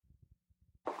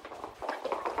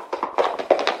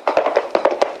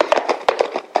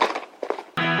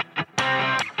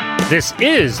This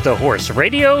is the Horse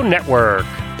Radio Network.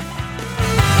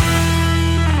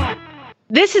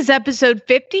 This is episode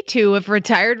 52 of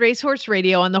Retired Racehorse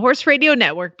Radio on the Horse Radio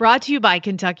Network, brought to you by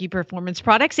Kentucky Performance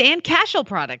Products and Cashel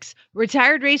Products.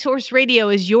 Retired Racehorse Radio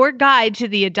is your guide to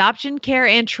the adoption, care,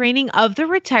 and training of the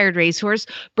retired racehorse,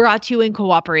 brought to you in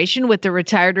cooperation with the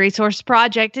Retired Racehorse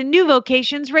Project and New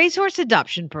Vocations Racehorse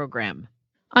Adoption Program.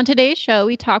 On today's show,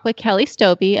 we talk with Kelly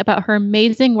Stobbe about her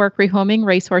amazing work rehoming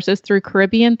racehorses through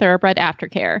Caribbean Thoroughbred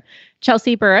Aftercare.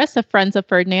 Chelsea Burris of Friends of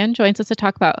Ferdinand joins us to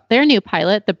talk about their new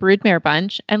pilot, the Broodmare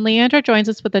Bunch, and Leandra joins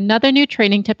us with another new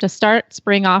training tip to start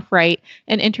spring off right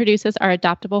and introduces our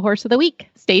adoptable horse of the week.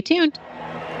 Stay tuned.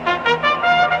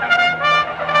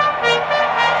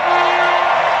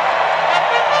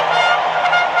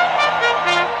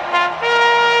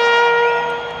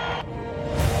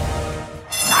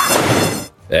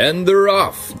 And they're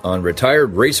off on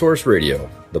Retired Racehorse Radio,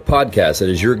 the podcast that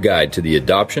is your guide to the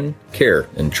adoption, care,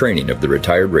 and training of the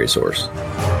retired racehorse.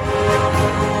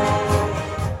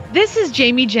 This is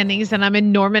Jamie Jennings, and I'm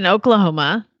in Norman,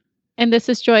 Oklahoma. And this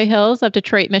is Joy Hills of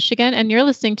Detroit, Michigan, and you're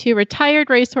listening to Retired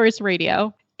Racehorse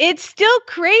Radio. It's still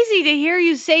crazy to hear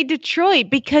you say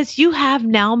Detroit because you have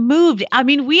now moved. I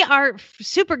mean, we are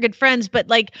super good friends, but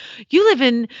like you live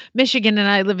in Michigan and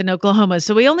I live in Oklahoma.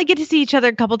 So we only get to see each other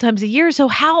a couple times a year. So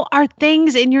how are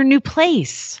things in your new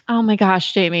place? Oh my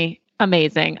gosh, Jamie.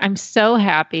 Amazing. I'm so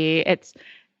happy. It's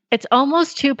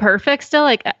almost too perfect still.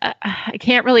 Like I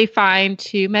can't really find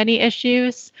too many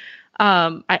issues.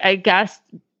 I guess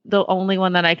the only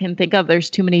one that I can think of, there's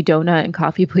too many donut and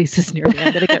coffee places near me.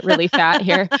 I'm going to get really fat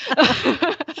here.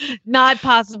 Not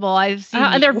possible. I've seen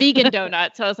and they're vegan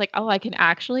donuts. So I was like, oh, I can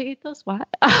actually eat those? What?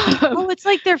 Oh, it's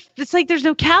like there's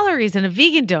no calories in a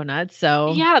vegan donut.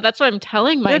 So yeah, that's what I'm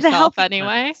telling myself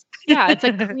anyway. Yeah, it's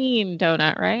a clean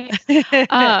donut, right?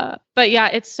 But yeah,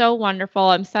 it's so wonderful.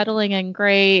 I'm settling in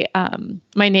great.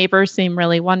 My neighbors seem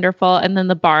really wonderful. And then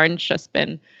the barn's just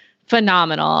been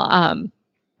phenomenal.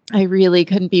 I really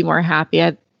couldn't be more happy.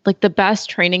 I like the best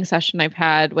training session I've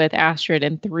had with Astrid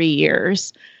in 3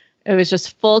 years. It was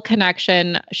just full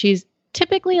connection. She's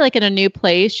typically like in a new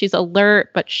place. She's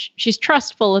alert, but she's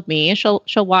trustful of me. She'll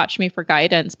watch me for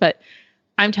guidance. But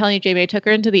I'm telling you, Jamie, I took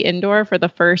her into the indoor for the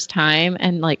first time,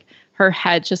 and like her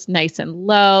head's just nice and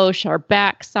low. Her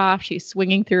back soft. She's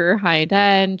swinging through her hind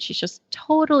end. She's just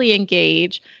totally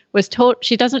engaged.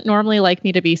 She doesn't normally like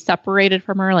me to be separated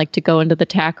from her, like to go into the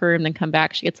tack room, then come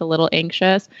back. She gets a little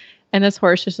anxious. And this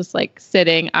horse is just like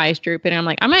sitting, eyes drooping. And I'm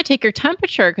like, I'm going to take your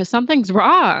temperature because something's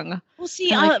wrong. Well,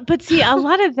 see, a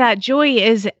lot of that, Joy,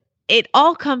 is it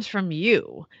all comes from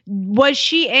you. Was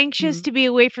she anxious to be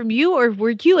away from you, or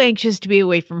were you anxious to be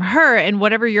away from her? And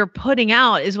whatever you're putting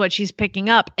out is what she's picking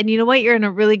up. And you know what? You're in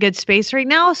a really good space right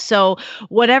now. So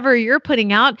whatever you're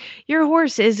putting out, your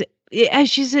horse is,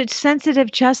 she's a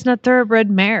sensitive chestnut thoroughbred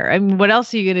mare. I mean, what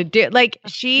else are you going to do? Like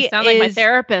you sound like my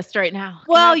therapist right now.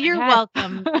 Well, you're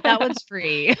welcome. That one's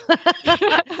free.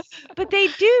 But they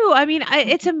do. I mean,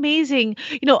 it's amazing.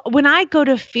 You know, when I go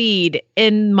to feed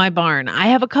in my barn, I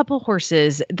have a couple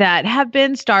horses that have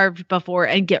been starved before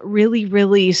and get really,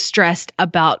 really stressed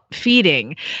about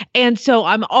feeding. And so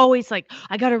I'm always like,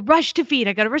 I got to rush to feed.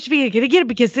 I got to get it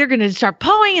because they're going to start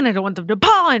pawing and I don't want them to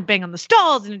paw and bang on the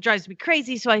stalls and it drives me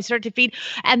crazy. So I start to feed.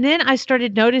 And then I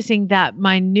started noticing that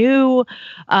my new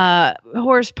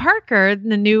horse Parker,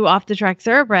 the new off the track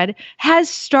thoroughbred, has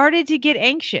started to get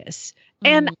anxious.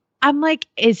 And I'm like,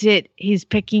 is it he's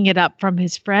picking it up from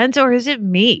his friends or is it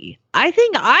me? I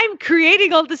think I'm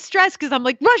creating all the stress because I'm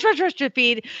like, rush to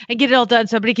feed and get it all done.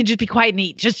 Somebody can just be quiet and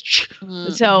eat.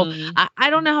 So I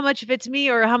don't know how much of it's me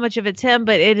or how much of it's him,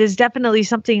 but it is definitely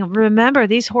something. Remember,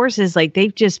 these horses, like they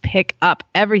just pick up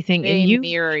everything. They and you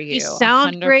mirror you. You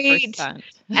sound 100%. Great.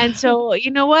 And so,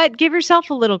 you know what? Give yourself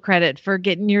a little credit for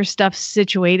getting your stuff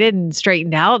situated and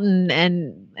straightened out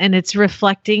and it's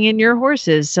reflecting in your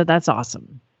horses. So that's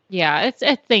awesome. Yeah,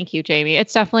 thank you, Jamie.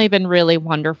 It's definitely been really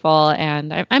wonderful,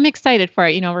 and I'm excited for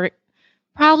it. You know, we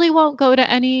probably won't go to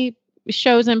any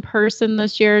shows in person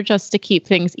this year just to keep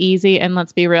things easy. And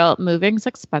let's be real, moving's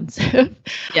expensive.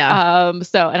 Yeah.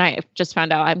 And I just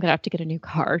found out I'm gonna have to get a new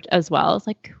cart as well. It's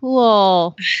like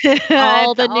cool,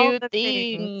 all the new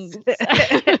things.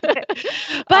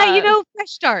 But you know, fresh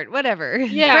start, whatever.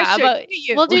 Yeah, but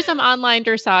we'll do some online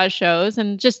dressage shows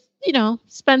and just, you know,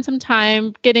 spend some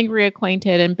time getting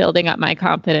reacquainted and building up my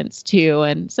confidence too.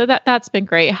 And so that's been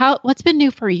great. What's been new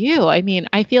for you? I mean,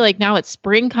 I feel like now it's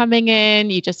spring coming in.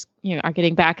 You just, are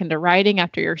getting back into riding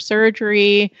after your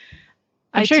surgery.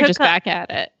 I'm sure you're just back at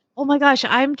it. Oh my gosh,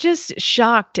 I'm just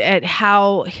shocked at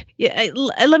how.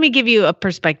 Let me give you a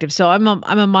perspective. So I'm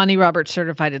a Monty Roberts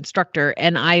certified instructor,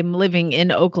 and I'm living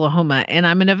in Oklahoma, and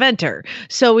I'm an eventer.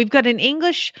 So we've got an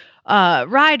English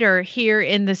rider here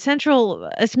in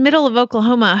the middle of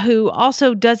Oklahoma who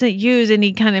also doesn't use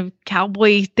any kind of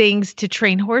cowboy things to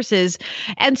train horses,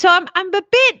 and so I'm a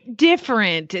bit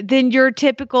different than your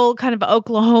typical kind of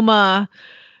Oklahoma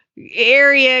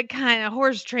area kind of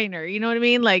horse trainer. You know what I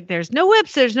mean? Like there's no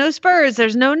whips, there's no spurs,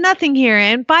 there's no nothing here.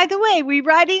 And by the way, we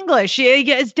ride English.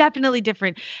 It's definitely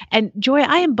different. And Joy,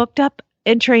 I am booked up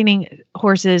in training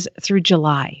horses through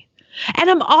July. And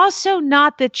I'm also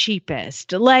not the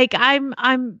cheapest. Like I'm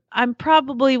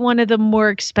probably one of the more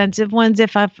expensive ones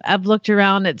if I've looked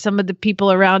around at some of the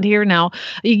people around here now.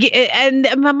 And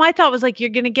my thought was like, you're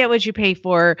going to get what you pay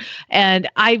for. And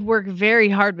I work very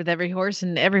hard with every horse,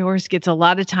 and every horse gets a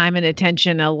lot of time and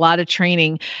attention, a lot of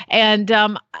training. And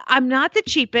I'm not the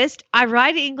cheapest. I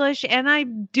ride English and I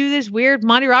do this weird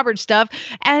Monty Roberts stuff,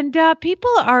 and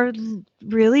people are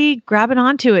really grabbing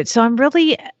onto it. So I'm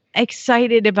really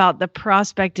excited about the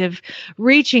prospect of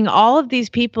reaching all of these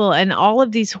people and all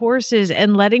of these horses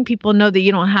and letting people know that you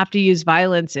don't have to use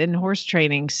violence in horse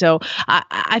training. So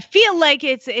I feel like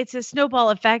it's a snowball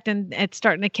effect, and it's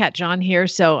starting to catch on here.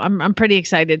 So I'm pretty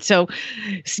excited. So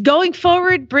going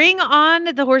forward, bring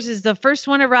on the horses. The first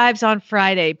one arrives on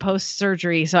Friday post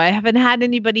surgery. So I haven't had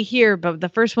anybody here, but the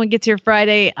first one gets here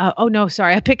Friday.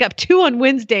 I pick up 2 on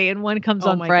Wednesday and 1 comes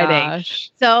on Friday.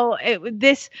 Gosh. So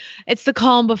it's the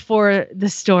calm before the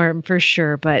storm for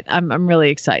sure, but I'm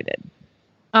really excited.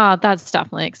 Oh, that's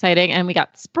definitely exciting. And we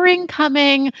got spring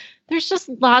coming. There's just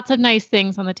lots of nice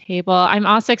things on the table. I'm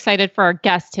also excited for our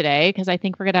guest today because I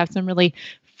think we're going to have some really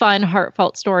fun,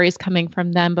 heartfelt stories coming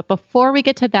from them. But before we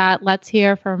get to that, let's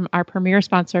hear from our premier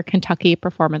sponsor, Kentucky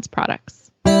Performance Products.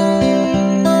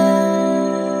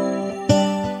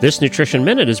 This Nutrition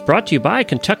Minute is brought to you by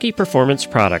Kentucky Performance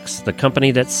Products, the company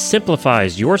that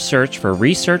simplifies your search for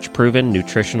research-proven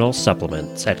nutritional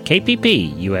supplements at kppusa.com.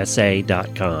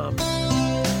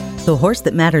 The horse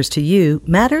that matters to you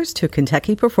matters to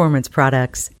Kentucky Performance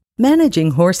Products.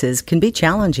 Managing horses can be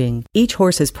challenging. Each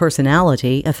horse's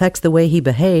personality affects the way he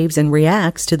behaves and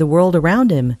reacts to the world around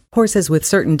him. Horses with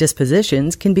certain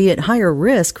dispositions can be at higher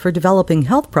risk for developing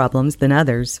health problems than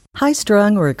others.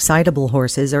 High-strung or excitable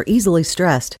horses are easily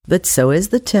stressed, but so is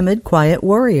the timid, quiet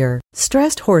warrior.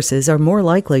 Stressed horses are more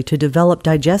likely to develop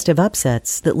digestive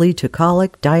upsets that lead to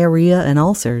colic, diarrhea, and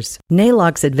ulcers.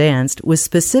 Nalox Advanced was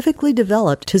specifically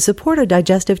developed to support a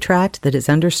digestive tract that is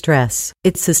under stress.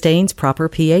 It sustains proper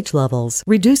pH levels,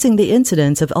 reducing the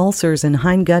incidence of ulcers and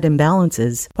hindgut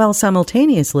imbalances, while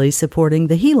simultaneously supporting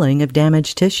the healing of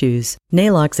damaged tissues.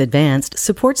 Nalox Advanced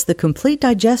supports the complete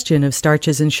digestion of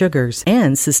starches and sugars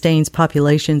and sustains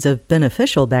populations of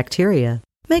beneficial bacteria.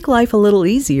 Make life a little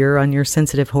easier on your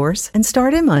sensitive horse and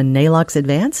start him on Nalox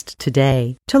Advanced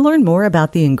today. To learn more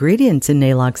about the ingredients in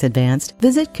Nalox Advanced,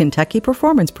 visit Kentucky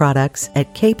Performance Products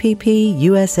at kppusa.com.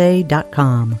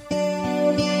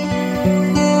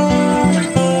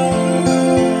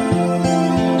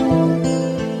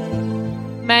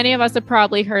 Many of us have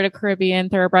probably heard of Caribbean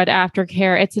Thoroughbred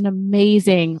Aftercare. It's an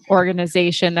amazing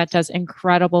organization that does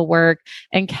incredible work.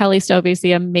 And Kelly Stobbe is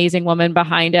the amazing woman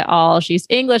behind it all. She's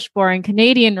English-born,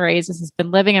 Canadian-raised, has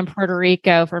been living in Puerto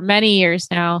Rico for many years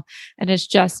now, and has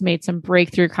just made some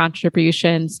breakthrough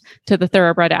contributions to the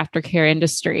Thoroughbred Aftercare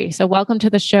industry. So welcome to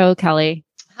the show, Kelly.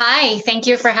 Hi, thank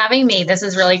you for having me. This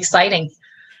is really exciting.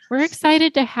 We're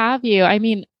excited to have you. I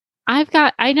mean,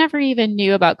 I never even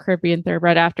knew about Caribbean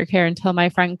Thoroughbred Aftercare until my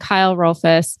friend Kyle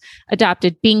Rolfus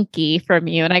adopted Binky from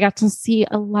you. And I got to see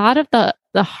a lot of the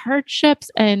hardships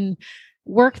and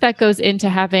work that goes into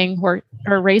having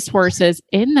race horses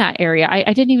in that area.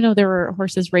 I didn't even know there were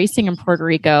horses racing in Puerto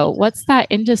Rico. What's that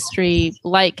industry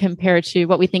like compared to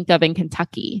what we think of in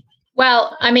Kentucky?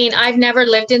 Well, I mean, I've never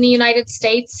lived in the United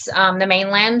States, the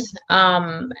mainland,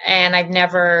 and I've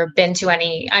never been to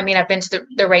I've been to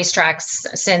the racetracks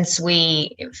since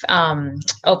we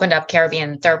opened up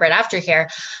Caribbean Thoroughbred Aftercare,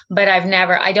 but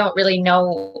I don't really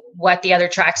know what the other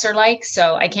tracks are like,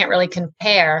 so I can't really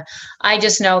compare. I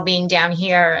just know being down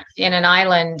here in an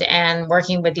island and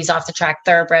working with these off-the-track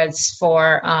thoroughbreds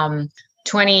for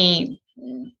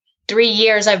 23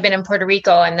 years I've been in Puerto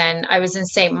Rico, and then I was in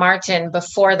St. Martin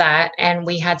before that, and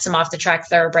we had some off-the-track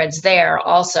thoroughbreds there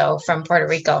also from Puerto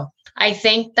Rico. I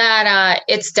think that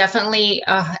it's definitely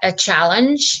a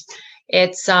challenge.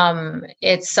 It's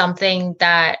something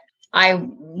that I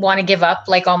want to give up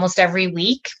like almost every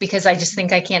week because I just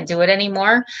think I can't do it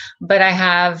anymore. But I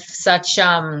have such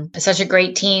a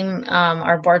great team,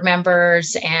 our board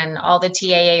members and all the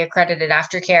TAA accredited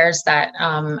aftercares that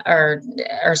are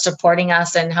supporting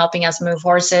us and helping us move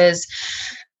horses.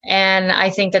 And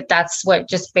I think that that's what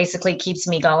just basically keeps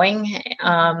me going.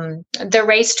 The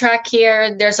racetrack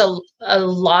here, there's a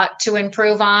lot to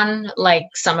improve on, like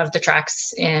some of the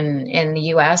tracks in the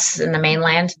US, in the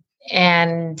mainland.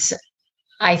 And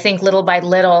I think little by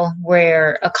little,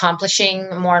 we're accomplishing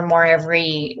more and more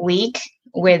every week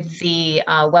with the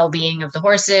well-being of the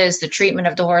horses, the treatment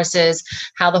of the horses,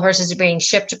 how the horses are being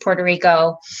shipped to Puerto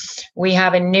Rico. We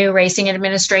have a new racing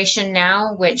administration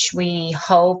now, which we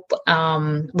hope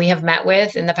we have met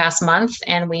with in the past month,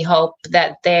 and we hope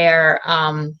that they're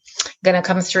going to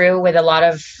come through with a lot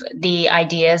of the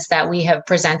ideas that we have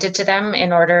presented to them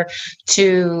in order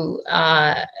to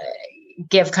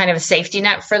give kind of a safety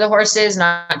net for the horses,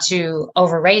 not to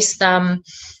over race them,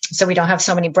 so we don't have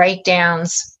so many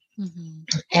breakdowns. Mm-hmm.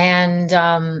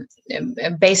 And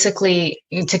basically,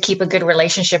 to keep a good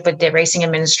relationship with the racing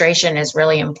administration is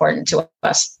really important to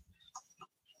us.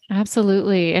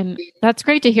 Absolutely. And that's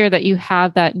great to hear that you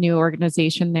have that new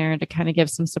organization there to kind of give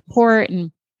some support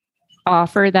and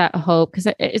offer that hope, because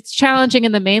it's challenging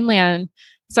in the mainland.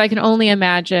 So I can only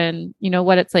imagine,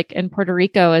 what it's like in Puerto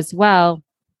Rico as well,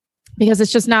 because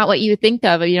it's just not what you think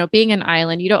of, being an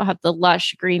island. You don't have the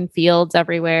lush green fields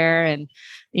everywhere and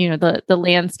the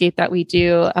landscape that we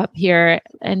do up here.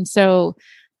 And so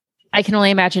I can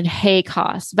only imagine hay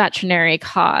costs, veterinary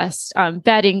costs,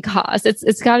 bedding costs.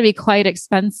 It's got to be quite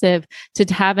expensive to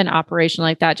have an operation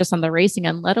like that, just on the racing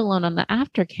end, let alone on the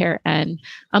aftercare end.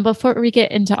 Before we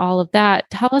get into all of that,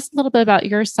 tell us a little bit about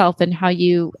yourself and how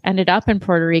you ended up in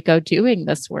Puerto Rico doing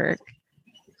this work.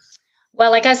 Well,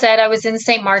 like I said, I was in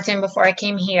St. Martin before I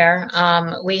came here.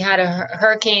 We had a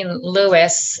Hurricane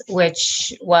Lewis,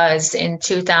 which was in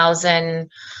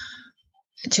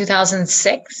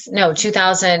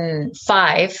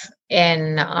 2005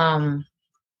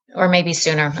 or maybe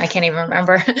sooner. I can't even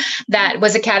remember. That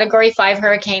was a Category 5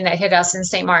 hurricane that hit us in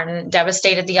St. Martin,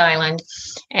 devastated the island.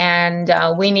 And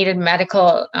we needed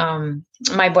medical,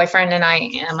 my boyfriend at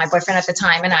the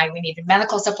time and I, we needed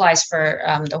medical supplies for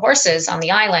the horses on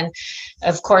the island.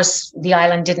 Of course, the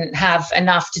island didn't have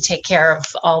enough to take care of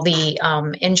all the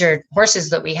injured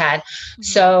horses that we had. Mm-hmm.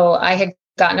 So I had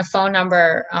gotten a phone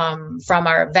number from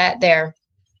our vet there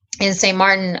in St.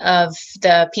 Martin of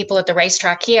the people at the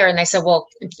racetrack here. And they said, well,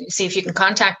 see if you can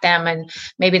contact them and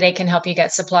maybe they can help you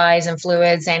get supplies and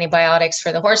fluids, antibiotics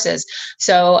for the horses.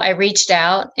 So I reached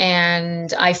out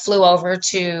and I flew over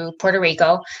to Puerto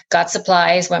Rico, got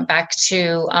supplies, went back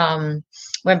to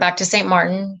St.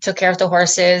 Martin, took care of the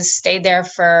horses, stayed there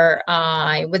for,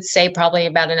 I would say probably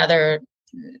about another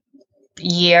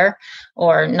year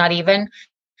or not even.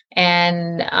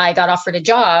 And I got offered a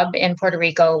job in Puerto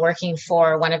Rico working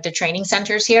for one of the training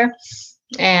centers here.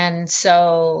 And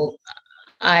so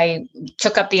I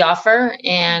took up the offer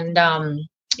and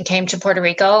came to Puerto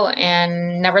Rico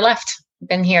and never left.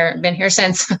 Been here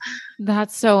since.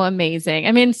 That's so amazing.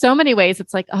 I mean, in so many ways,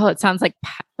 it's like, oh, it sounds like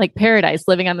paradise,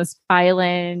 living on this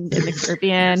island in the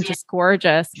Caribbean, just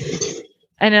gorgeous.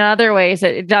 And in other ways,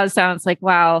 it does sound like,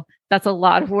 wow, that's a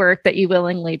lot of work that you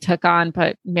willingly took on,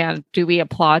 but man, do we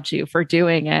applaud you for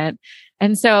doing it.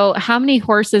 And so how many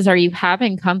horses are you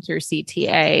having come through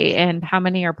CTA, and how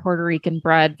many are Puerto Rican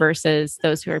bred versus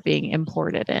those who are being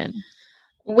imported in?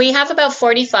 We have about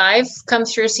 45 come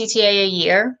through CTA a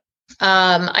year.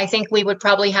 I think we would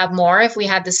probably have more if we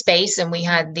had the space and we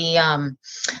had the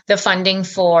funding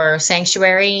for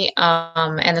sanctuary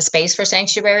and the space for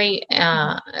sanctuary,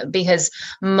 because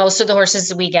most of the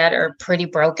horses we get are pretty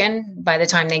broken by the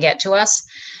time they get to us.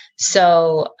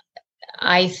 So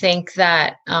I think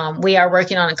that we are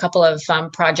working on a couple of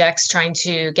projects trying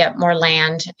to get more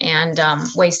land and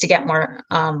ways to get more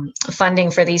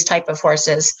funding for these type of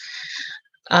horses.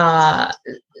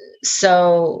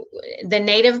 So the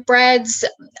native breds,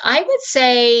 I would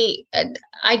say,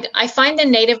 I find the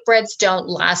native breds don't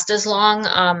last as long.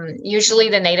 Usually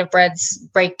the native breds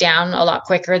break down a lot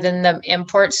quicker than the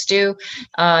imports do.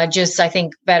 Just, I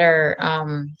think, better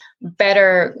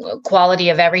quality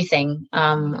of everything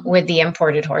with the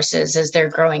imported horses as they're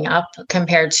growing up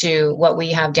compared to what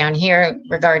we have down here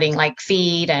regarding like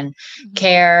feed and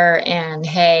care and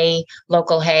hay,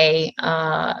 local hay.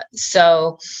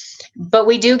 But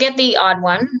we do get the odd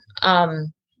one.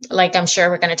 Like I'm sure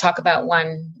we're going to talk about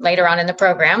one later on in the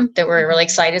program that we're really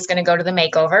excited is going to go to the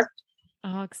makeover.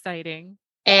 Oh, exciting.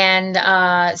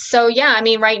 And so, yeah, I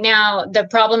mean, right now, the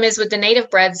problem is with the native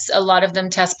breds, a lot of them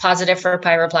test positive for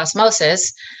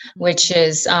pyroplasmosis, which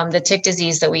is the tick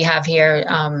disease that we have here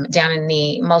down in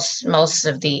the most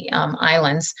of the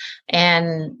islands.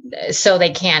 And so they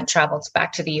can't travel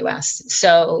back to the US.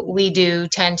 So we do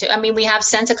tend to, I mean, we have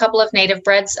sent a couple of native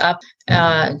breds up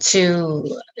to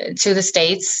the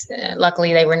States.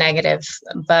 Luckily, they were negative,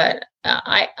 but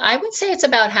I would say it's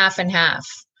about half and half.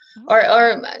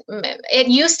 Or it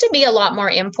used to be a lot more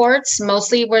imports.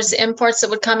 Mostly was imports that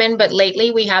would come in, but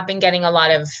lately we have been getting a lot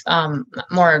of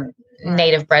more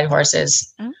native bred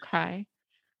horses. Okay.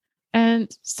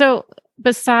 And so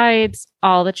besides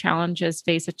all the challenges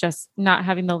faced with just not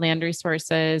having the land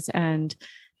resources, and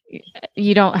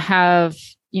you don't have,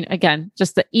 again,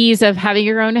 just the ease of having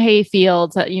your own hay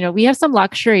fields, we have some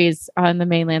luxuries on the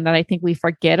mainland that I think we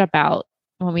forget about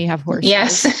when we have horses.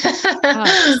 Yes.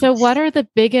 So what are the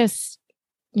biggest,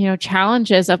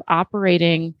 challenges of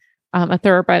operating a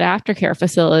thoroughbred aftercare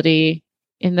facility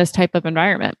in this type of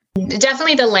environment?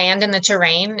 Definitely the land and the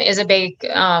terrain is a big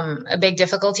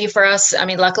difficulty for us. I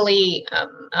mean, luckily,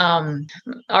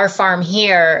 our farm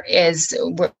here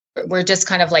we're just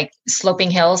kind of like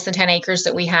sloping hills, the 10 acres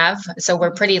that we have. So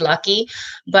we're pretty lucky,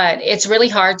 but it's really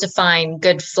hard to find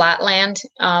good flat land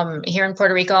here in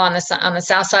Puerto Rico. On the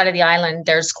south side of the island,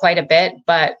 there's quite a bit,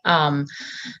 but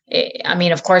I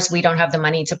mean, of course, we don't have the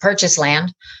money to purchase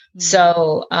land.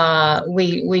 So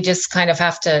we just kind of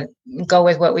have to go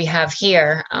with what we have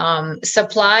here.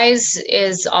 Supplies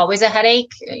is always a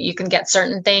headache. You can get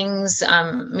certain things.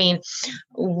 I mean,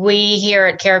 we here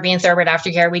at Caribbean Thoroughbred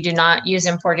Aftercare, we do not use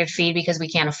imported feed because we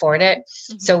can't afford it.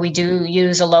 Mm-hmm. So we do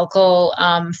use a local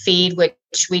feed, which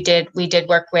we did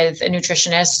work with a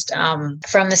nutritionist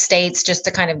from the States just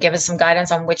to kind of give us some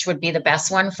guidance on which would be the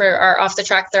best one for our off the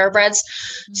track thoroughbreds.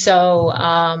 Mm-hmm.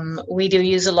 So we do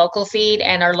use a local feed,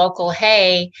 and our local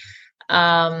hay.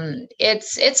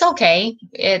 It's okay.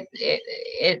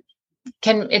 It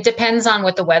depends on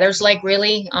what the weather's like,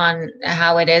 really, on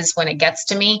how it is when it gets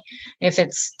to me. If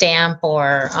it's damp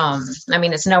or, I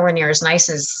mean, it's nowhere near as nice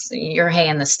as your hay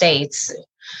in the States.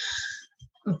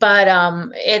 But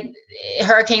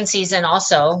hurricane season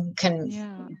also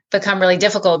can become really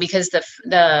difficult because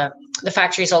the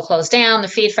factories will close down, the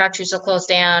feed factories will close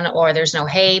down, or there's no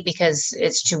hay because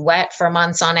it's too wet for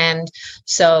months on end.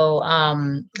 So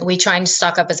we try and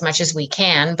stock up as much as we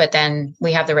can, but then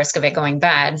we have the risk of it going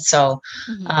bad. So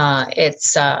it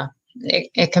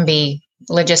can be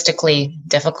logistically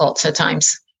difficult at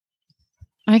times.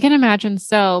 I can imagine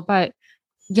so, but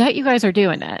yet you guys are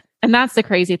doing it. And that's the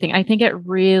crazy thing. I think it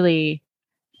really,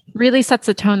 really sets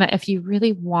the tone that if you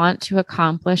really want to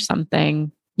accomplish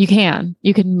something, you can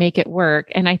make it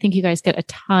work. And I think you guys get a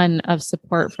ton of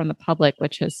support from the public,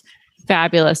 which is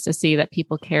fabulous to see that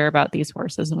people care about these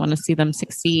horses and want to see them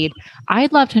succeed.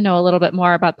 I'd love to know a little bit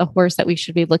more about the horse that we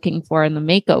should be looking for in the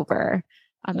makeover.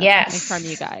 Yes. From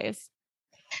you guys.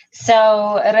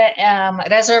 So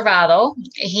Reservado,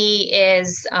 he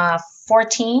is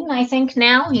 14, I think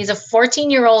now. He's a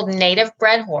 14-year-old native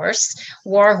bred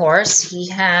war horse. He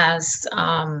has,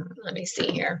 let me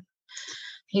see here.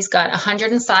 He's got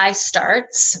 105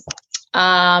 starts.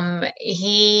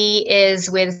 He is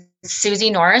with Susie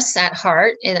Norris at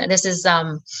Heart. And this is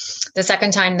the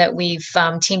second time that we've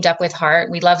teamed up with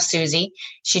Heart. We love Susie.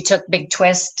 She took Big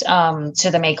Twist to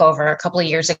the makeover a couple of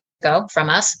years ago from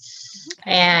us.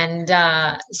 And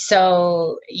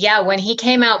so, when he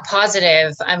came out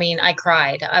positive, I mean, I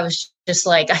cried. I was just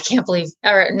like, I can't believe,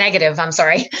 or negative, I'm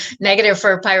sorry, negative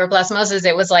for pyroplasmosis.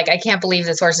 It was like, I can't believe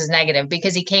this horse is negative,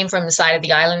 because he came from the side of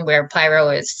the island where pyro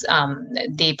is,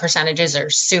 the percentages are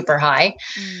super high.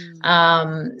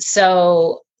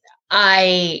 So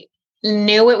I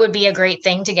knew it would be a great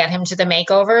thing to get him to the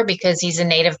makeover because he's a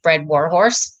native bred war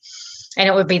horse, and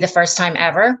it would be the first time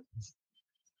ever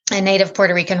a native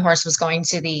Puerto Rican horse was going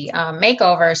to the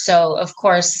makeover. So of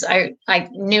course I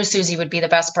knew Susie would be the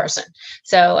best person.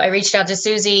 So I reached out to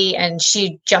Susie and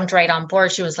she jumped right on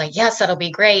board. She was like, yes, that'll be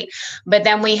great. But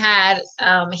then we had,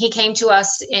 he came to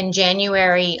us in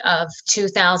January of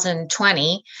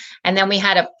 2020. And then we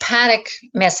had a paddock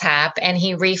mishap and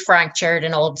he refractured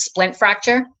an old splint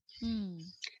fracture.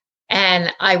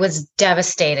 And I was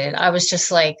devastated. I was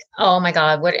just like, oh my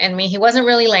God, what? And he wasn't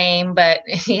really lame, but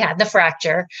he had the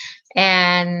fracture.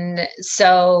 And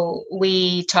so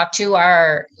we talked to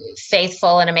our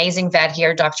faithful and amazing vet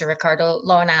here, Dr. Ricardo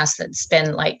Loanas, that's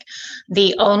been like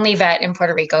the only vet in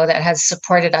Puerto Rico that has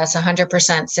supported us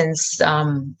 100% since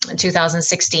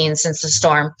 2016, since the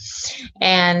storm.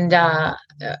 And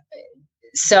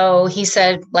so he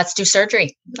said, let's do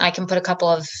surgery. I can put a couple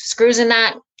of screws in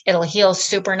that. It'll heal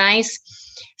super nice.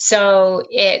 So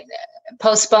it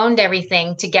postponed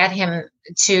everything to get him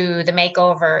to the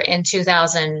makeover in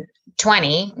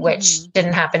 2020, which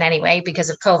didn't happen anyway because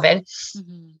of COVID.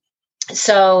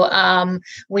 So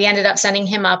we ended up sending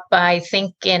him up, I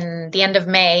think, in the end of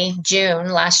May, June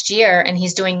last year, and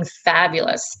he's doing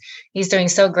fabulous. He's doing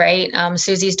so great.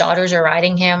 Susie's daughters are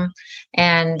riding him,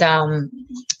 and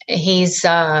he's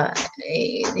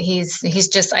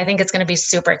just, I think it's going to be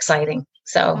super exciting.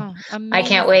 So I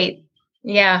can't wait.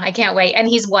 Yeah, I can't wait. And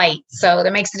he's white, so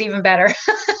that makes it even better.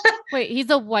 Wait, he's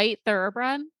a white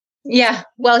thoroughbred? Yeah.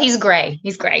 Well, he's gray.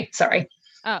 He's gray. Sorry.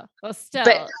 Oh, well, still,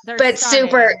 but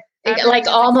super. Like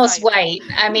almost white.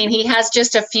 I mean, he has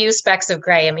just a few specks of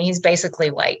gray. I mean, he's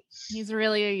basically white. He's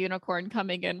really a unicorn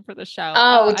coming in for the show.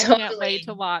 Oh, totally. I can't wait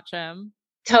to watch him.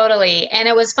 Totally. And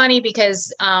it was funny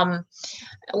because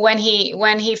when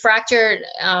he fractured,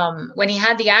 when he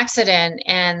had the accident,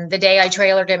 and the day I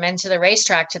trailered him into the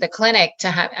racetrack to the clinic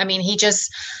to have, I mean, he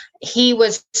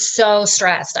was so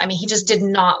stressed. I mean, he just did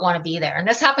not want to be there. And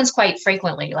this happens quite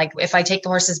frequently. Like if I take the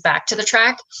horses back to the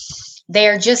track,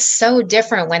 they're just so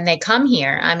different when they come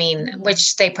here. I mean,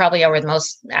 which they probably are with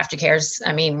most aftercares.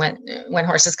 I mean, when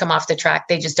horses come off the track,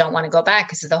 they just don't want to go back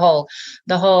because the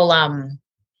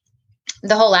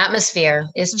whole atmosphere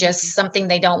is just something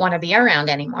they don't want to be around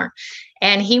anymore.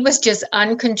 And he was just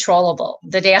uncontrollable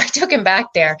the day I took him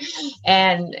back there.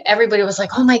 And everybody was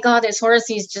like, oh my God, this horse,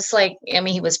 he's just like, I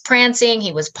mean, he was prancing,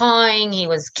 he was pawing, he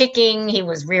was kicking, he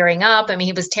was rearing up. I mean,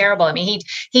 he was terrible. I mean,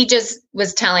 he just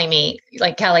was telling me,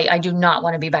 like, Kelly, I do not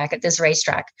want to be back at this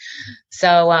racetrack.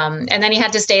 So, and then he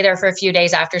had to stay there for a few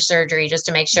days after surgery just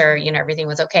to make sure, everything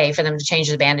was okay for them to change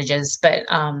the bandages. But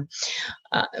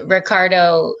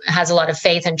Ricardo has a lot of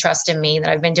faith and trust in me that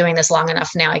I've been doing this long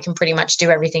enough now. I can pretty much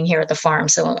do everything here at the farm.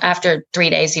 So after 3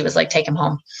 days, he was like, take him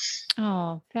home.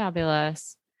 Oh,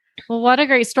 fabulous. Well, what a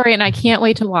great story. And I can't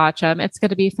wait to watch him. It's going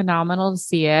to be phenomenal to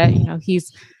see it.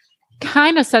 He's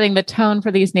kind of setting the tone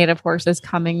for these native horses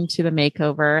coming to the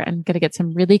makeover, and going to get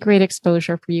some really great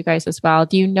exposure for you guys as well.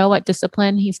 Do you know what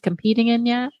discipline he's competing in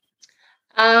yet?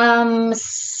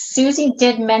 Susie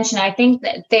did mention, I think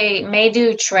that they may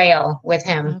do trail with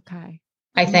him. Okay.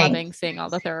 I'm loving seeing all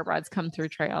the thoroughbreds come through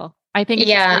trail. I think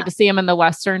it's great to see them in the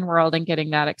Western world and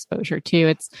getting that exposure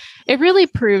too. It really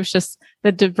proves just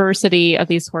the diversity of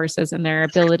these horses and their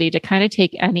ability to kind of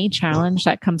take any challenge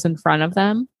that comes in front of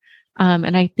them.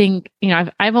 And I think,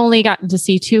 I've only gotten to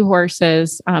see 2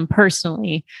 horses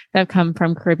personally that have come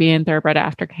from Caribbean Thoroughbred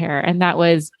Aftercare. And that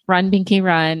was Run Binky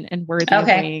Run and Worthy of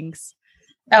Wings.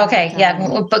 Okay.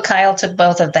 Yeah. But Kyle took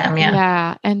both of them. Yeah.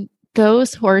 Yeah. And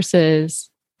those horses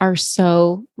are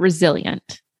so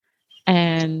resilient.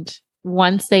 And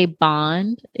once they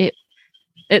bond,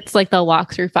 it's like they'll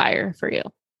walk through fire for you.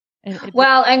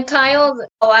 And Kyle,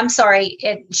 I'm sorry.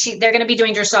 They're going to be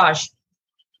doing dressage.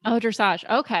 Oh, dressage.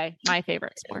 Okay. My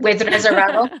favorite sport. With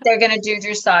Reservado, they're going to do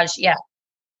dressage. Yeah.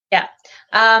 Yeah.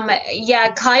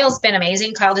 Kyle's been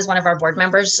amazing. Kyle is one of our board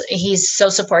members. He's so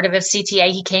supportive of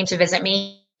CTA. He came to visit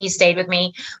me. He stayed with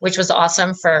me, which was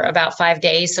awesome, for about 5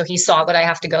 days. So he saw what I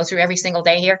have to go through every single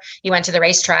day here. He went to the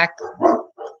racetrack,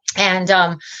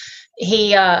 and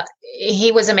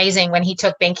he was amazing when he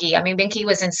took Binky. I mean, Binky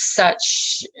was in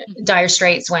such dire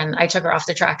straits when I took her off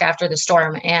the track after the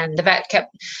storm, and the vet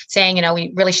kept saying,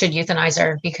 we really should euthanize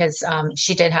her because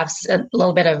she did have a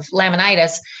little bit of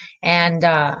laminitis, and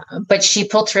but she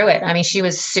pulled through it. I mean, she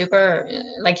was super,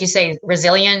 like you say,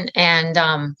 resilient,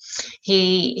 and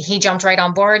he jumped right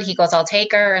on board. He goes, I'll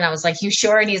take her. And I was like, you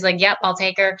sure? And he's like, yep, I'll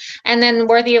take her. And then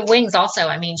Worthy of Wings also.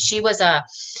 I mean, she was a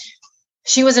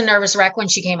nervous wreck when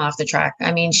she came off the track.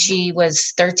 I mean, she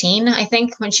was 13, I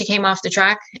think, when she came off the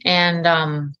track, and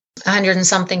 100 and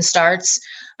something starts.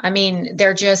 I mean,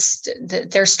 they're just,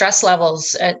 their stress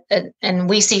levels, and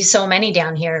we see so many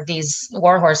down here, these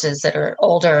war horses that are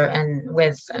older and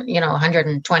with,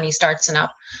 120 starts and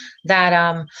up,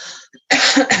 that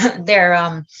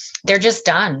they're just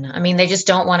done. I mean, they just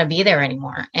don't want to be there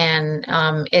anymore. And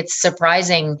it's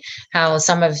surprising how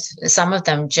some of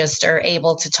them just are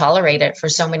able to tolerate it for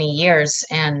so many years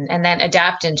and then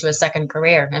adapt into a second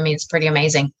career. I mean, it's pretty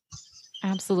amazing.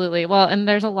 Absolutely. Well, and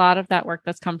there's a lot of that work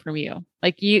that's come from you.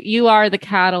 Like you are the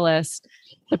catalyst,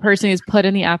 the person who's put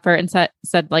in the effort and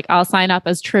said like, I'll sign up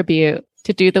as tribute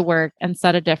to do the work and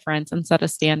set a difference and set a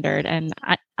standard. And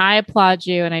I applaud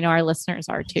you, and I know our listeners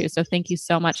are too. So thank you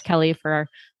so much, Kelly, for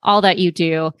all that you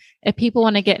do. If people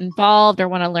want to get involved or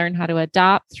want to learn how to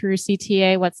adopt through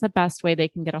CTA, what's the best way they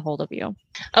can get a hold of you?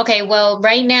 Okay, well,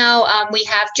 right now we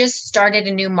have just started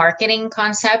a new marketing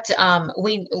concept.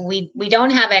 We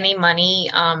don't have any money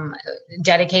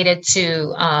dedicated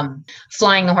to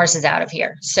flying the horses out of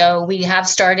here. So we have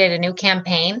started a new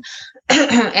campaign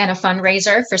and a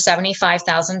fundraiser for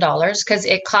 $75,000 because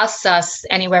it costs us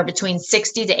anywhere between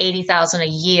 $60,000 to $80,000 a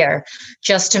year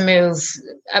just to move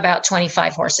about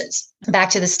 25 horses back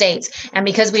to the States. And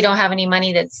because we don't have any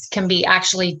money that can be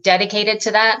actually dedicated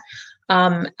to that,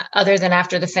 other than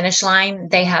after the finish line,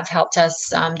 they have helped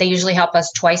us. They usually help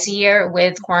us twice a year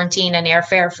with quarantine and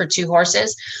airfare for 2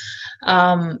 horses.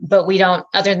 But we don't,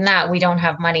 other than that, we don't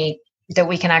have money that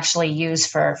we can actually use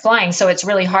for flying. So it's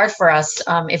really hard for us.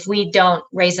 If we don't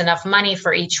raise enough money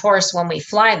for each horse when we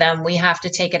fly them, we have to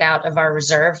take it out of our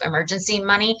reserve emergency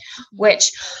money, which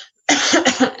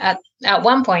at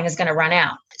one point is going to run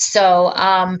out. So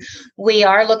we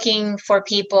are looking for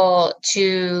people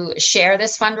to share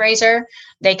this fundraiser.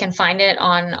 They can find it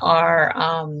on our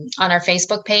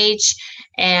Facebook page.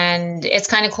 And it's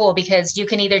kind of cool because you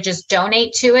can either just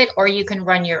donate to it or you can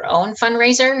run your own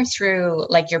fundraiser through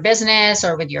like your business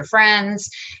or with your friends.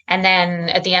 And then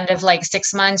at the end of like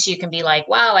 6 months, you can be like,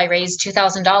 wow, I raised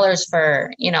 $2,000 for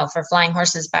flying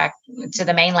horses back to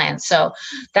the mainland. So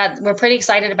that we're pretty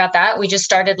excited about that. We just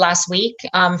started last week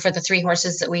for the 3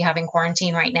 horses that we have in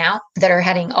quarantine right now that are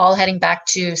heading back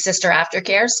to Sister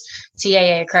Aftercares,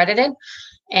 TAA accredited.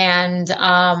 And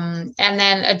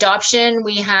then adoption,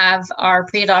 we have our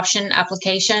pre-adoption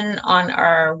application on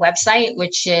our website,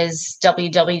 which is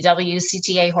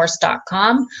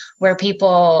www.ctahorse.com, where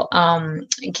people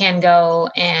can go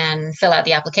and fill out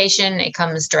the application. It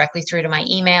comes directly through to my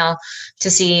email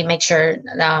to make sure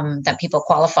that people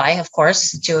qualify, of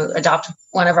course, to adopt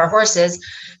one of our horses.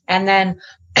 And then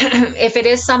if it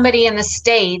is somebody in the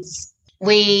States,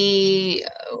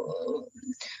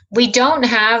 we don't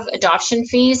have adoption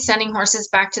fees sending horses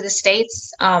back to the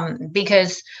States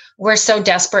because we're so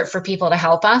desperate for people to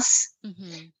help us.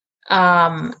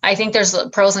 Mm-hmm. I think there's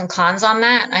pros and cons on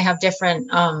that. I have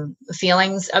different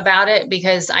feelings about it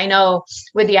because I know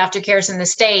with the aftercares in the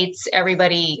States,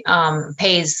 everybody can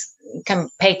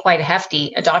pay quite a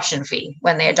hefty adoption fee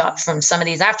when they adopt from some of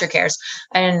these aftercares,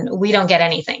 and we don't get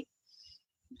anything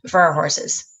for our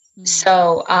horses. Mm-hmm.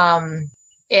 So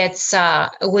it's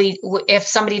if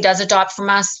somebody does adopt from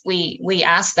us, we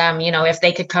ask them, if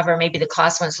they could cover maybe the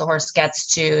cost once the horse gets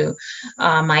to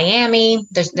Miami,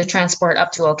 the transport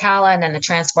up to Ocala, and then the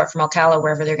transport from Ocala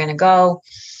wherever they're going to go.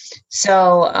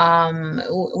 So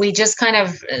we just kind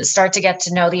of start to get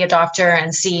to know the adopter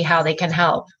and see how they can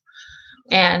help.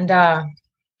 And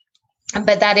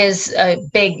but that is a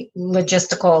big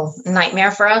logistical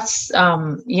nightmare for us,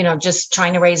 just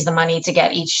trying to raise the money to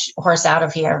get each horse out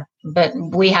of here. But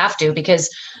we have to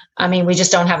because, we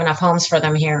just don't have enough homes for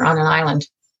them here on an island.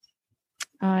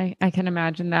 I can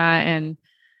imagine that. And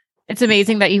it's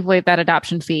amazing that you've waived that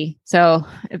adoption fee. So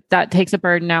if that takes a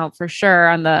burden out for sure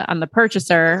on the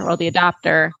purchaser or the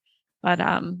adopter, but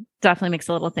definitely makes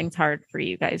a little things hard for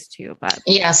you guys too. But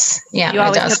yes, yeah, you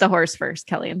always put the horse first,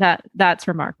 Kelly, and that's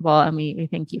remarkable. And we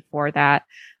thank you for that.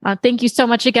 Thank you so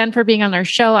much again for being on our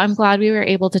show. I'm glad we were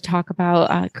able to talk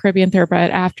about Caribbean Thoroughbred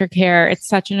Aftercare. It's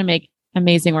such an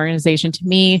amazing organization to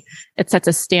me. It sets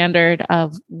a standard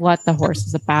of what the horse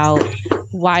is about,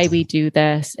 why we do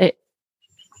this.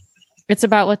 It's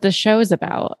about what the show is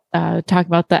about. Talk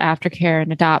about the aftercare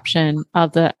and adoption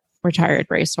of the retired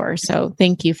racehorse. So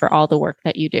thank you for all the work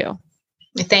that you do.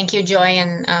 Thank you, Joy.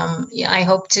 And I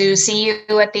hope to see you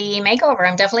at the makeover.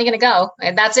 I'm definitely going to go.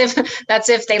 That's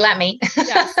if they let me.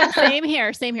 Yes, same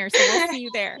here. So we'll see you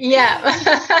there. Yeah.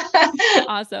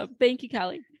 Awesome. Thank you,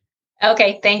 Kelly.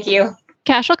 Okay. Thank you.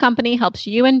 Cashel Company helps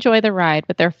you enjoy the ride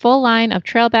with their full line of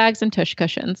trail bags and tush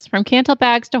cushions. From cantle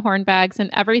bags to horn bags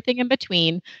and everything in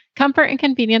between, comfort and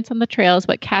convenience on the trail is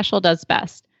what Cashel does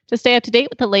best. To stay up to date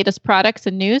with the latest products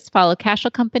and news, follow Cashel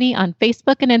Company on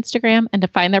Facebook and Instagram. And to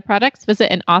find their products,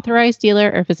 visit an authorized dealer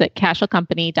or visit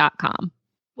cashelcompany.com.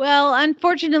 Well,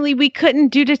 unfortunately, we couldn't,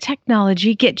 due to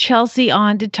technology, get Chelsea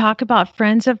on to talk about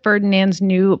Friends of Ferdinand's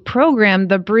new program,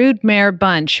 the Broodmare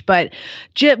Bunch. But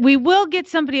we will get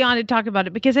somebody on to talk about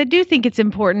it because I do think it's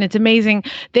important. It's amazing.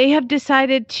 They have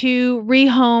decided to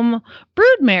rehome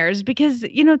broodmares, because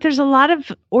there's a lot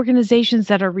of organizations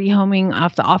that are rehoming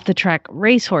off the track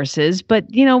racehorses, but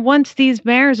once these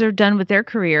mares are done with their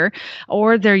career,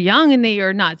 or they're young and they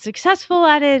are not successful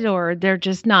at it, or they're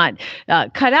just not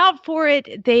cut out for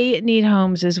it, they need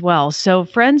homes as well. So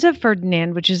Friends of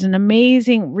Ferdinand, which is an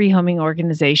amazing rehoming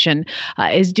organization,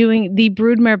 is doing the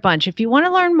Broodmare Bunch. If you want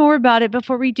to learn more about it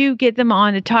before we do get them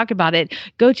on to talk about it,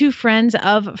 go to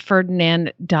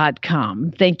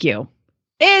friendsofferdinand.com. Thank you.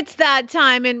 It's that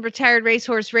time in Retired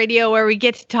Racehorse Radio where we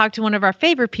get to talk to one of our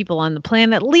favorite people on the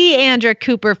planet, Leandra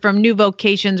Cooper from New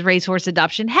Vocations Racehorse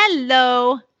Adoption.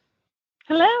 Hello.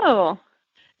 Hello.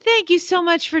 Thank you so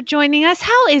much for joining us.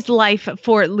 How is life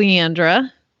for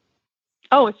Leandra?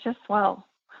 Oh, it's just swell.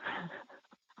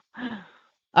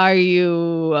 Are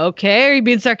you okay? Are you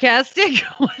being sarcastic?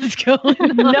 What's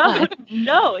going on?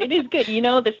 No, it is good.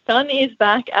 The sun is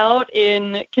back out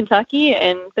in Kentucky,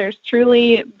 and there's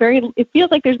truly it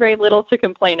feels like there's very little to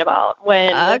complain about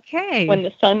when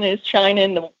the sun is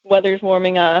shining, the weather's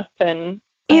warming up, and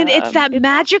it's that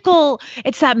magical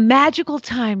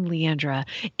time, Leandra,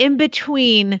 in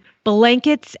between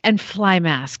blankets and fly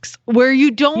masks, where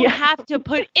you don't have to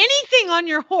put anything on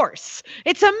your horse.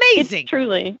 It's amazing. It's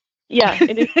truly. Yeah,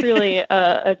 it is really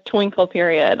a twinkle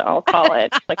period, I'll call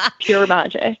it. It's like pure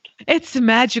magic. It's a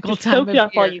magical Just time soak it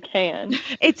up while you can.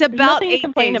 It's about nothing 8 to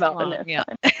complain days about long. in this Yeah.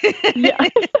 time. Yeah.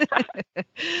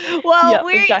 Well,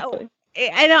 exactly.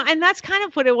 And that's kind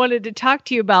of what I wanted to talk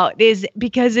to you about, is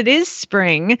because it is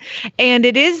spring and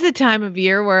it is the time of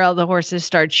year where all the horses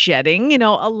start shedding.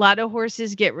 A lot of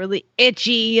horses get really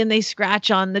itchy and they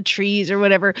scratch on the trees or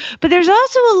whatever. But there's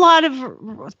also a lot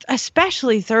of,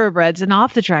 especially thoroughbreds and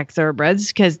off the track thoroughbreds,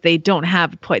 because they're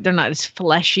not as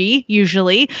fleshy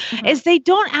usually, as they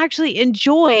don't actually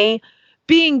enjoy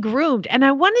being groomed. And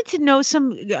I wanted to know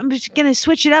I'm just going to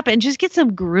switch it up and just get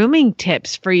some grooming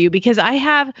tips for you, because I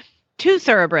have 2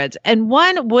 thoroughbreds, and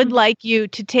one would like you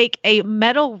to take a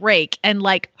metal rake and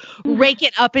rake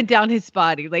it up and down his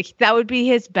body. Like that would be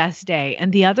his best day.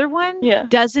 And the other one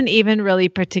doesn't even really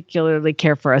particularly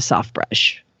care for a soft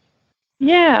brush.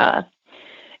 Yeah.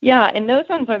 Yeah. And those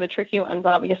ones are the tricky ones,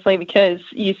 obviously, because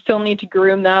you still need to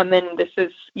groom them. And this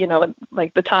is,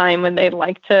 like the time when they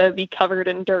like to be covered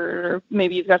in dirt, or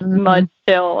maybe you've got mud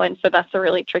still. And so that's a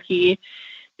really tricky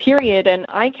period. And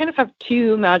I kind of have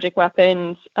 2 magic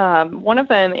weapons. One of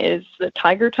them is the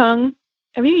tiger tongue.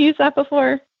 Have you used that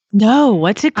before? No.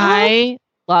 What's it called? I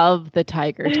love the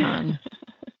tiger tongue.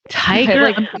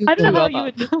 Tiger. I don't know how you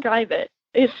would describe it.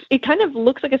 It kind of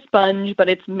looks like a sponge, but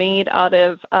it's made out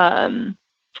of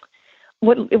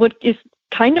what is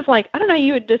kind of like, I don't know how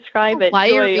you would describe it.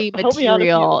 Wiry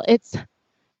material. It's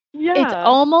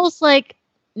almost like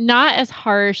not as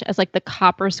harsh as like the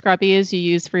copper scrubbies you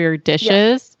use for your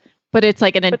dishes, but it's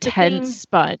like an intense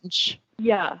sponge.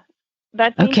 Yeah.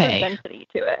 That's the density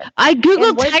to it. I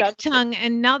Googled tiger tongue,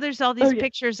 and now there's all these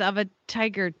pictures of a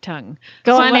tiger tongue.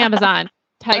 Go on Amazon.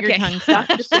 Tiger tongue.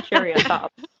 That's just the cherry on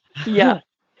top. Yeah.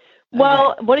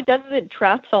 Well, what it does is it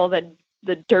traps all the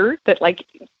dirt that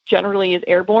generally is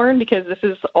airborne, because this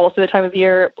is also the time of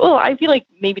year. Well, I feel like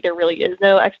maybe there really is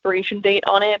no expiration date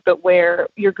on it, but where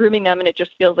you're grooming them and it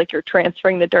just feels like you're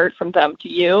transferring the dirt from them to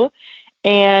you.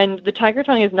 And the tiger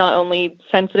tongue is not only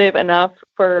sensitive enough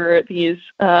for these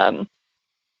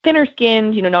thinner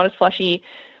skinned, not as fleshy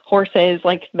horses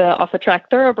like the off the track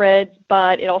thoroughbreds,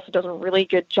 but it also does a really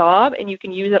good job, and you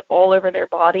can use it all over their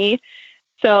body.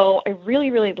 So I really,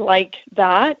 really like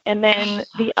that. And then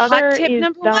the other hot tip is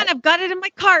number 1. I've got it in my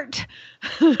cart.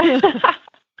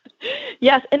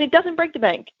 Yes, and it doesn't break the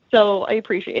bank, so I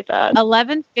appreciate that.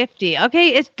 $11.50. Okay,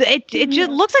 it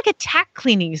just looks like a tack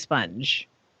cleaning sponge.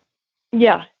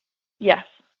 Yeah. Yes.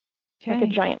 Okay. Like a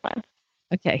giant one.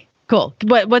 Okay. Cool.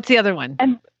 What's the other one?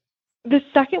 And the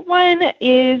second one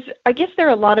is, I guess there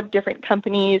are a lot of different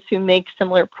companies who make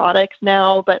similar products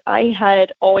now, but I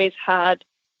had always had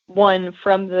one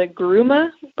from the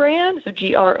Grooma brand, so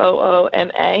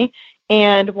Grooma.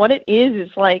 And what it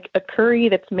is like a curry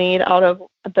that's made out of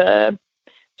the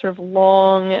sort of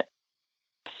long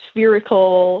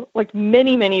spherical,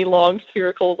 many, many long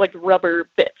spherical, rubber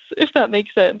bits, if that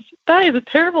makes sense. That is a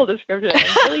terrible description.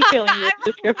 I'm really failing your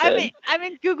description. I'm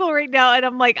in Google right now, and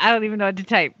I'm like, I don't even know what to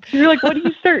type. You're like, what do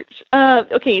you search?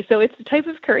 Okay, so it's a type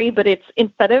of curry, but it's,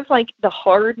 instead of the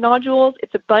hard nodules,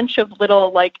 it's a bunch of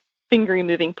little fingery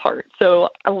moving parts. So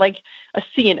like a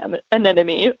sea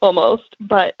anemone almost,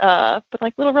 but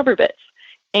little rubber bits.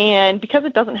 And because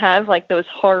it doesn't have those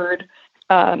hard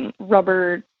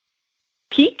rubber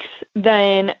peaks,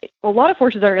 then a lot of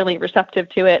horses are really receptive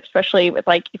to it, especially with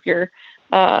if you're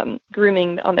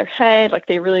grooming on their head,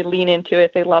 they really lean into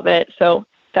it. They love it. So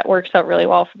that works out really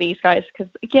well for these guys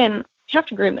because, again, you have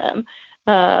to groom them.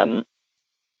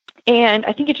 And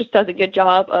I think it just does a good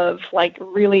job of like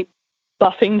really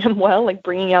buffing them well, like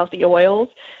bringing out the oils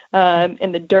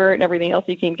and the dirt and everything else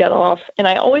you can get off. And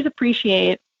I always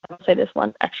appreciate, I'll say this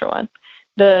one extra one,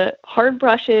 the hard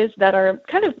brushes that are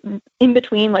kind of in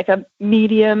between, like a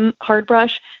medium hard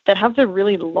brush that have the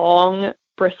really long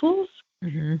bristles.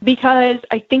 Because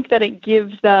I think that it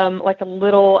gives them like a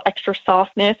little extra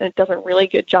softness and it does a really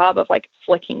good job of like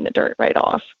flicking the dirt right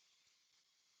off.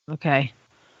 Okay.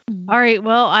 All right.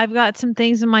 Well, I've got some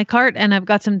things in my cart and I've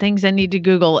got some things I need to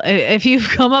Google. If you've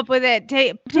come up with it,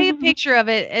 take a picture of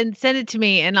it and send it to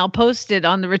me and I'll post it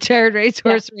on the Retired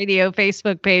Racehorse Radio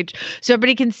Facebook page so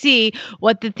everybody can see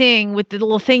what the thing with the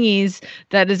little thingies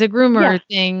that is a groomer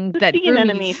thing. The sea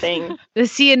anemone thing. The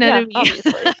sea anemone.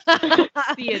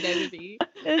 Sea anemone. Sea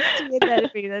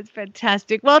anemone. That's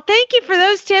fantastic. Well, thank you for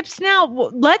those tips. Now,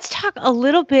 let's talk a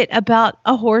little bit about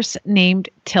a horse named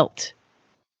Tilt.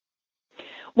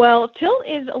 Well, Tilt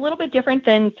is a little bit different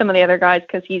than some of the other guys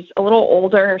because he's a little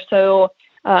older. So,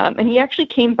 and he actually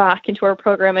came back into our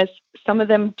program as some of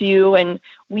them do. And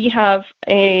we have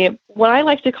what I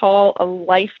like to call a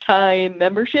lifetime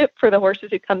membership for the horses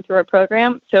who come through our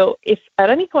program. So if at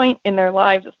any point in their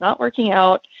lives it's not working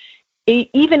out,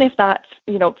 even if that's,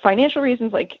 financial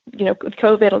reasons, like, with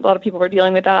COVID, a lot of people were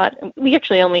dealing with that. And we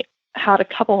actually only had a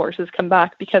couple horses come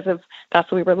back because of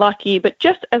that's we were lucky. But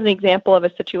just as an example of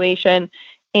a situation,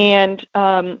 and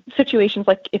situations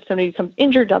like if somebody becomes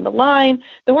injured down the line,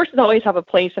 the horses always have a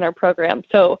place in our program.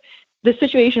 So the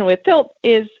situation with Tilt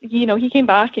is, he came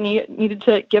back and he needed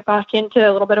to get back into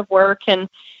a little bit of work, and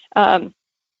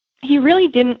he really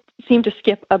didn't seem to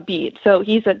skip a beat. So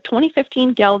he's a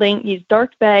 2015 gelding. He's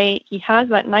dark bay. He has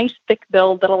that nice thick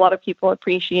build that a lot of people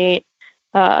appreciate.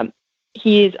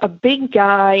 He's a big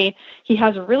guy. He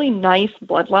has really nice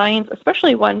bloodlines,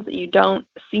 especially ones that you don't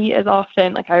see as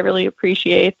often. Like I really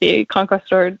appreciate the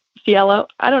Conquistador Cielo.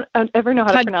 I don't ever know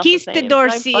how to pronounce his name. Conquistador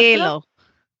Cielo.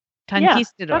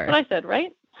 Conquistador. That's what I said,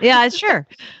 right? Yeah, sure.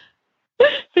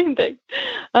 Same thing.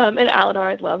 And Aladar,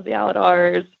 I love the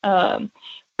Aladars.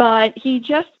 But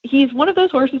he's one of those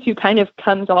horses who kind of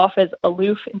comes off as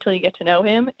aloof until you get to know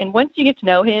him. And once you get to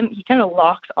know him, he kind of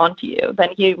locks onto you. Then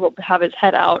he will have his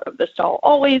head out of the stall,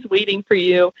 always waiting for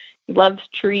you. He loves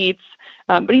treats,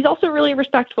 but he's also really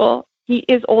respectful. He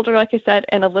is older, like I said,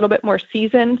 and a little bit more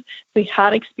seasoned. So he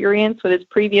had experience with his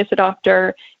previous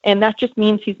adopter. And that just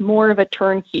means he's more of a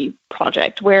turnkey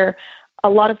project where a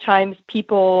lot of times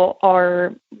people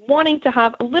are wanting to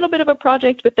have a little bit of a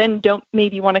project, but then don't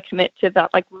maybe want to commit to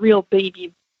that like real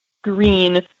baby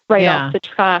green right off the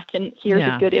track. And here's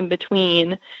a good in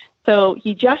between. So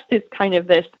he just is kind of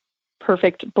this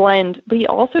perfect blend, but he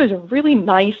also is a really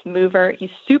nice mover.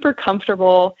 He's super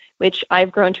comfortable, which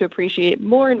I've grown to appreciate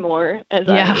more and more as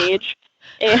I age.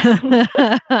 And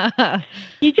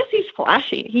he's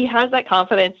flashy. He has that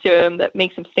confidence to him that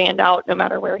makes him stand out no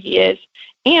matter where he is.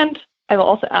 And I will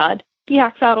also add, he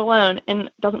acts out alone and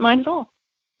doesn't mind at all.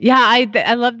 Yeah,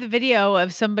 I love the video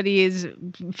of somebody is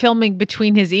filming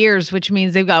between his ears, which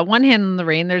means they've got one hand on the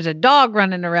rein. There's a dog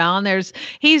running around.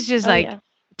 He's just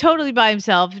totally by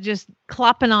himself, just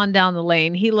clopping on down the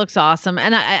lane. He looks awesome.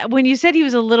 And when you said he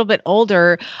was a little bit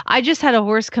older, I just had a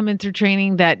horse come in through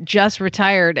training that just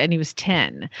retired and he was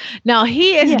 10. Now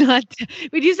he is not,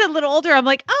 when you said a little older, I'm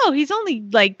like, oh, he's only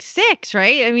like 6,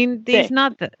 right? I mean, he's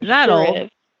not that old. Is.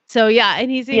 So and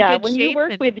he's in good when shape. You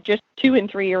work with just 2 and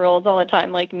 3 year olds all the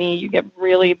time like me, you get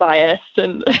really biased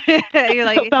and you're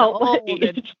like about old.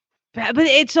 But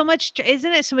it's so much,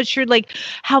 isn't it so much true? Like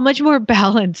how much more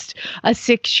balanced a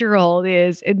 6-year-old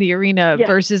is in the arena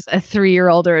versus a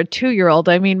 3-year-old or a 2-year-old.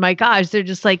 I mean, my gosh, they're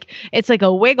just like, it's like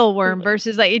a wiggle worm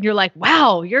versus like, and you're like,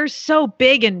 wow, you're so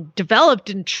big and developed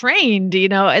and trained,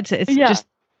 it's just.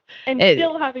 And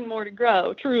still having more to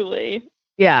grow, truly.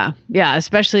 Yeah,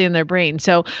 especially in their brain.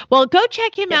 So, well, go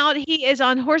check him out. He is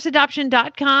on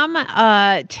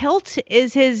horseadoption.com. Tilt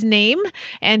is his name,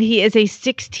 and he is a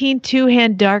 16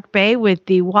 two-hand dark bay with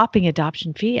the whopping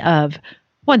adoption fee of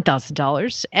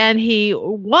 $1,000. And he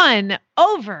won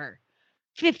over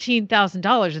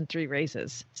 $15,000 in 3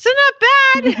 races. So not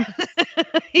bad.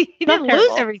 He didn't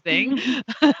lose everything.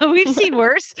 We've seen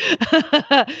worse.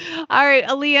 All right,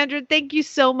 Leandra, thank you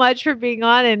so much for being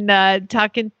on and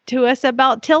talking to us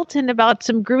about Tilt and about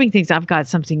some grooming things. I've got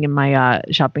something in my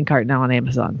shopping cart now on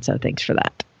Amazon, so thanks for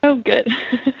that. Oh, good.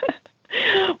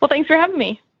 Well, thanks for having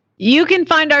me. You can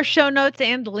find our show notes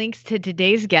and links to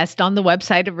today's guest on the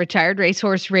website of Retired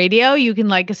Racehorse Radio. You can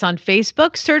like us on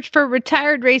Facebook, search for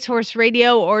Retired Racehorse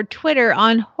Radio, or Twitter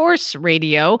on Horse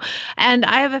Radio. And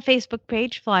I have a Facebook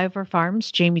page, Flyover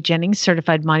Farms, Jamie Jennings,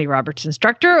 Certified Monty Roberts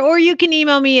Instructor, or you can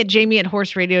email me at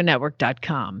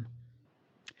jamie@horseradionetwork.com.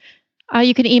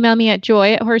 You can email me at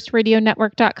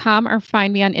joy@horseradionetwork.com or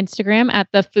find me on Instagram at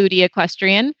the Foodie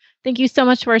Equestrian. Thank you so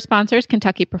much to our sponsors,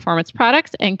 Kentucky Performance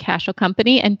Products and Cashel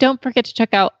Company. And don't forget to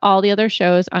check out all the other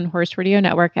shows on Horse Radio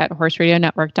Network at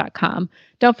horseradionetwork.com.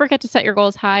 Don't forget to set your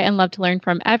goals high and love to learn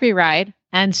from every ride.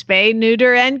 And spay,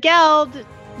 neuter, and geld.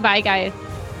 Bye, guys.